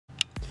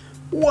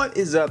What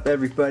is up,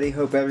 everybody?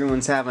 Hope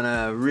everyone's having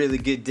a really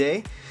good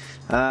day.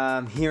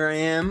 Here I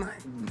am.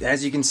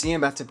 As you can see,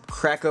 I'm about to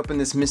crack open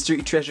this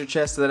mystery treasure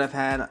chest that I've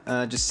had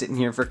just sitting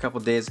here for a couple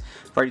days.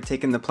 I've already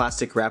taken the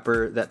plastic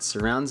wrapper that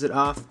surrounds it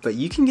off, but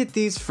you can get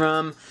these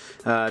from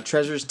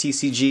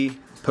TreasureTCG.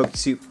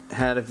 PokeSoup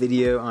had a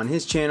video on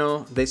his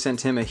channel. They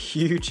sent him a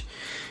huge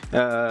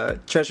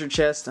treasure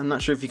chest. I'm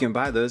not sure if you can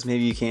buy those.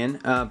 Maybe you can,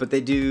 but they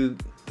do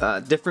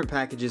different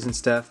packages and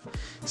stuff,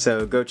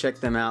 so go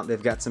check them out.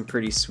 They've got some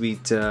pretty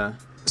sweet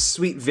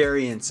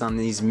variants on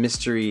these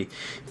mystery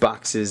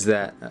boxes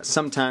that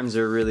sometimes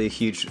are really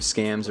huge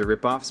scams or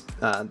ripoffs.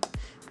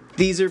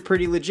 These are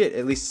pretty legit,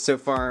 at least so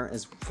far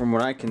as from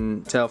what I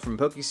can tell from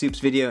PokeSoup's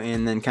video,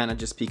 and then kind of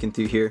just peeking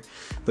through here,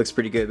 looks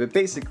pretty good. But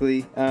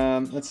basically,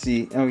 let's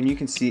see. Oh, and you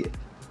can see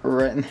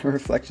right in the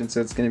reflection,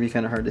 so it's going to be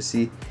kind of hard to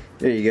see.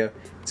 There you go.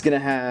 It's going to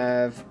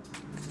have,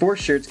 for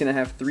sure, it's going to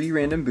have 3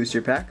 random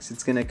booster packs.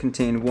 It's going to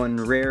contain 1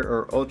 rare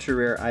or ultra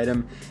rare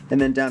item, and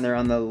then down there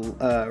on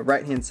the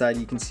right hand side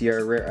you can see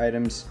our rare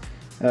items.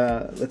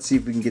 Let's see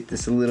if we can get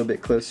this a little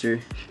bit closer.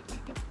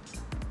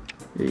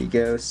 There you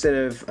go. Set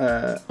of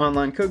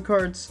online code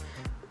cards,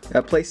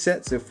 a play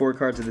set, so 4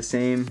 cards of the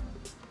same,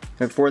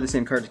 4 of the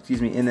same cards,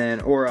 excuse me, and then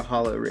or a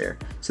holo rare.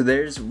 So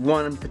there's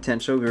one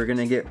potential. We're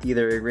gonna get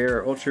either a rare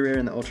or ultra rare,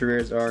 and the ultra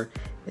rares are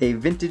a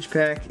vintage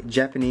pack,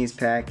 Japanese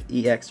pack,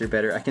 EX or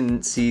better. I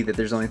can see that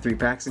there's only 3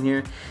 packs in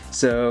here,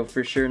 so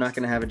for sure not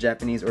gonna have a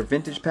Japanese or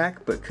vintage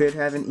pack, but could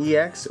have an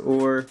EX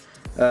or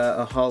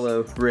a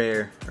holo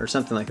rare or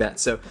something like that.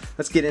 So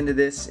let's get into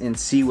this and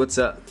see what's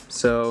up.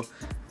 So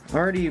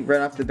already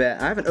right off the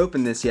bat, I haven't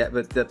opened this yet,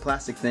 but the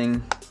plastic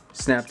thing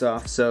snapped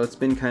off, so it's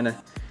been kind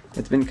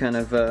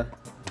of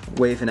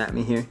waving at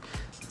me here.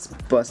 Let's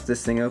bust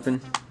this thing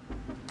open.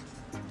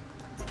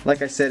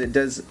 Like I said,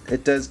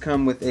 it does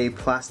come with a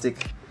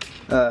plastic,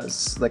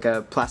 like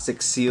a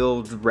plastic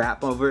sealed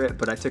wrap over it,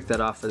 but I took that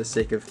off for the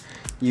sake of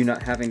you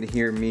not having to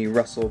hear me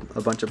rustle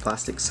a bunch of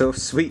plastic. So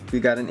sweet, we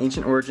got an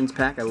Ancient Origins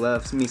pack. I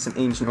love me some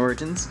Ancient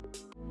Origins.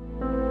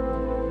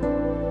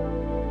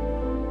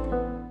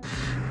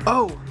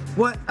 Oh,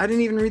 what? I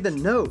didn't even read the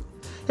note.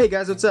 Hey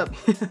guys, what's up?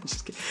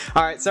 Just kidding.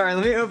 All right, sorry.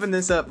 Let me open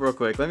this up real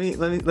quick.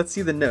 Let's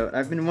see the note.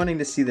 I've been wanting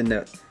to see the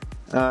note.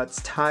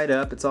 It's tied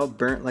up. It's all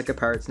burnt like a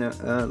pirate's note.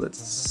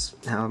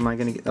 How am I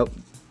gonna get? Oh,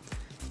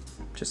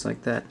 just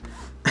like that.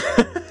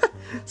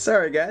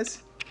 Sorry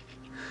guys.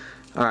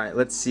 All right,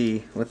 let's see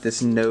what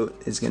this note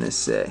is gonna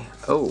say.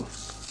 Oh,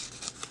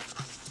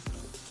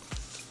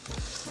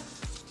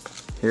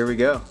 here we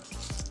go.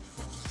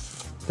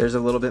 There's a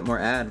little bit more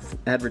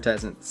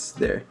advertisements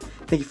there.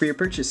 Thank you for your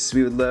purchase.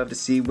 We would love to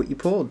see what you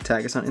pulled.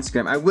 Tag us on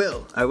Instagram. I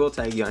will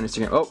tag you on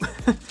Instagram. Oh,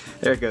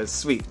 there it goes.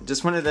 Sweet.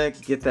 Just wanted to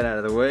get that out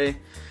of the way.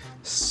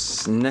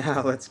 So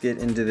now let's get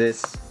into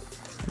this.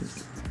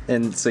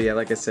 And so yeah,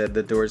 like I said,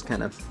 the door's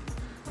kind of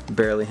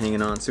barely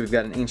hanging on. So we've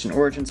got an Ancient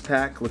Origins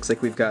pack. Looks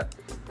like we've got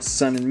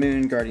Sun and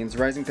Moon Guardians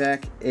Rising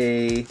pack,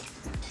 a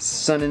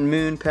Sun and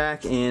Moon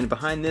pack, and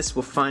behind this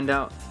we'll find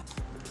out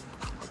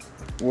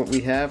what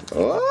we have.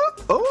 Oh!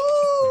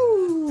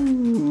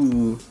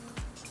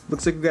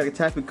 Looks like we've got a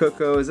Tapu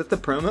Koko. Is that the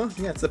promo?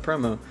 Yeah, it's the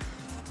promo.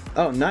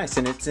 Oh, nice,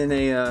 and it's in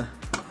a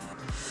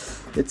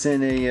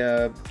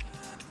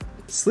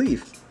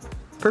sleeve.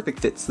 Perfect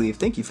fit sleeve.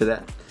 Thank you for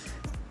that.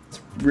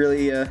 It's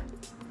really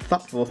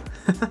thoughtful.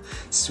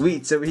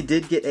 Sweet. So we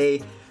did get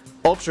a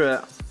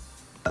ultra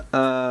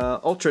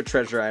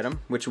treasure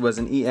item, which was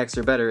an EX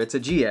or better. It's a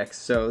GX.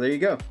 So there you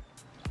go.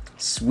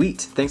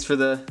 Sweet. Thanks for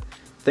the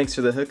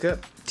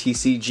hookup,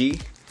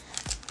 TCG.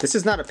 This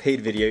is not a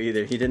paid video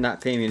either. He did not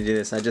pay me to do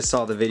this. I just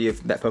saw the video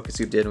that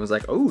PokeSoup did and was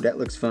like, oh, that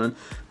looks fun.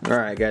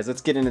 Alright guys,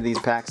 let's get into these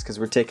packs because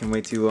we're taking way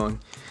too long.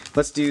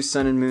 Let's do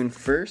Sun and Moon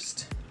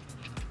first.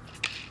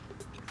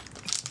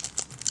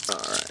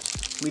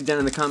 Alright. Leave down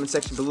in the comment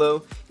section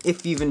below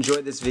if you've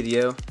enjoyed this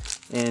video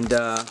and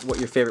what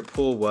your favorite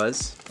pull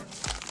was.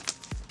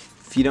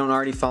 If you don't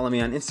already follow me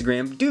on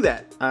Instagram, do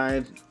that.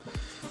 I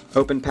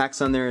open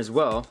packs on there as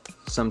well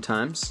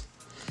sometimes.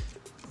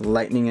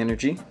 Lightning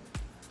Energy.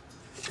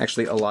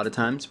 Actually, a lot of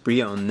times,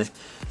 Brion.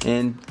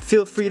 And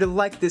feel free to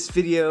like this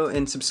video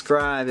and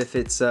subscribe if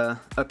it's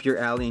up your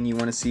alley and you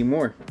want to see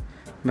more.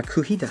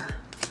 Makuhita.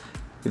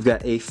 We've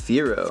got a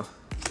Firo.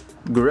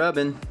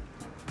 Grubbin.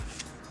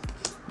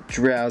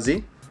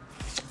 Drowsy.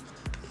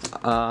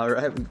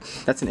 Alright,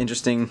 that's an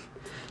interesting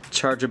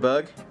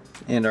Charjabug.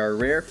 And our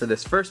rare for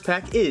this first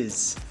pack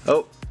is...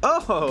 Oh,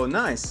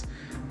 nice!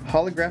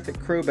 Holographic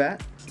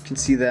Crobat. You can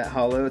see that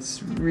holo.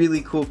 It's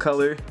really cool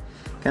color.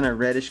 Kind of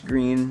reddish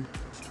green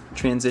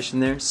transition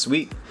there.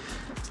 Sweet.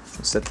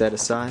 We'll set that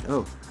aside.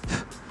 Oh,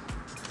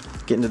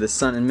 get into the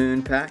Sun and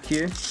Moon pack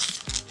here.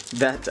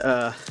 That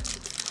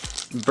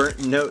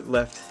burnt note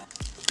left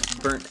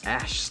burnt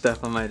ash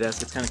stuff on my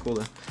desk. It's kind of cool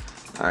though.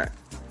 Alright,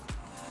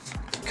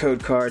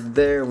 code card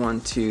there. 1,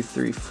 2,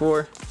 3,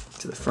 4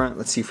 to the front.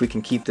 Let's see if we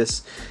can keep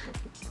this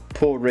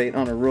pull rate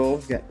on a roll.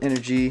 We've got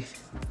energy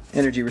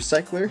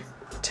recycler,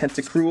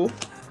 Tentacruel,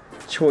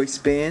 choice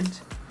band,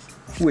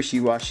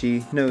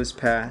 wishy-washy, nose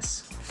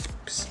pass,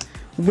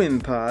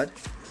 Wimpod,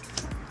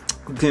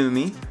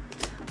 Goomy,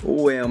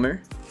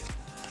 Whalmer,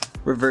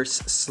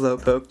 Reverse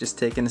Slowpoke, just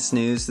taking a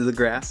snooze to the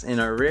grass, and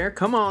our rare,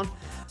 come on,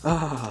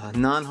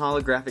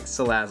 non-holographic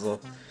Salazzle.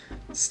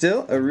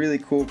 Still a really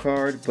cool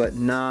card, but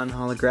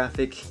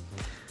non-holographic.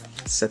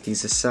 Set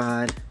these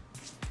aside.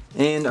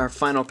 And our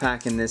final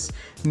pack in this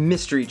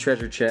mystery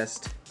treasure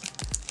chest.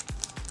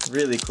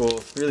 Really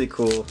cool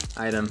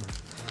item.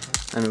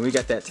 I mean, we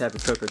got that Tapu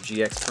Koko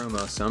GX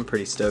promo, so I'm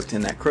pretty stoked.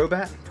 In that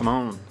Crobat, come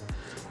on.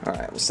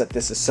 Alright, we'll set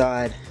this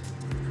aside.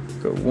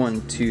 Go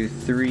 1, 2,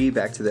 3,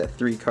 back to that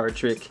 3 card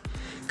trick.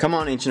 Come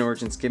on, Ancient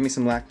Origins, give me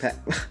some Lack Pack.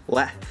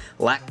 Last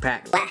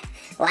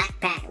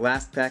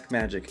pack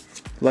magic.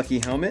 Lucky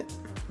Helmet,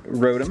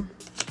 Rotom,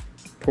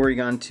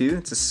 Porygon 2,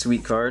 it's a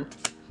sweet card.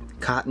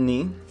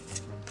 Cottony,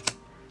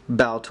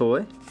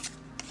 Baltoy,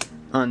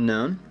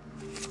 Unknown,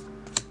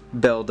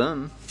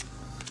 Beldum,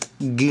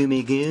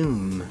 Goomy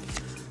Goom.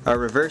 Our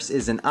reverse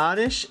is an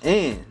Oddish,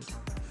 and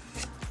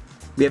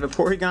we have a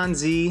Porygon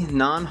Z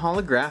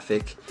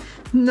non-holographic.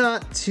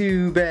 Not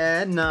too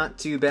bad, not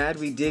too bad.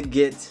 We did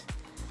get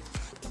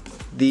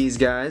these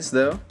guys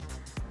though.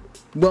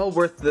 Well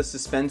worth the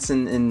suspense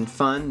and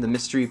fun. The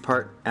mystery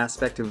part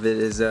aspect of it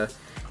is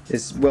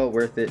well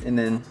worth it. And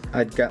then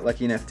I got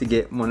lucky enough to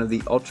get one of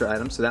the Ultra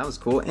items, so that was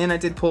cool. And I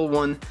did pull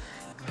one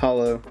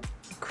Holo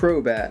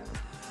Crobat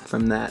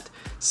from that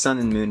Sun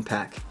and Moon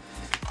pack.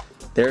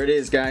 There it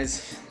is,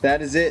 guys.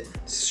 That is it.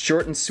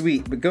 Short and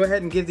sweet. But go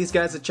ahead and give these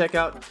guys a check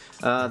out.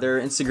 Their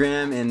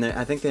Instagram, and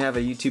I think they have a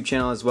YouTube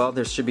channel as well.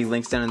 There should be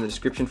links down in the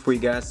description for you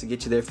guys to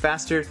get you there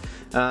faster.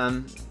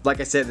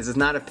 Like I said, this is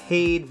not a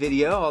paid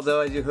video,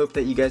 although I do hope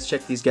that you guys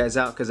check these guys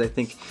out because I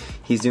think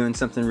he's doing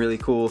something really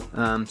cool.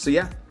 So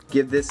yeah,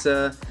 give this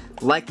a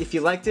like if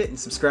you liked it, and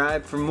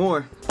subscribe for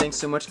more. Thanks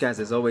so much, guys.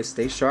 As always,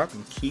 stay sharp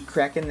and keep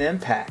cracking them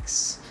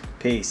packs.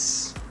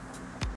 Peace.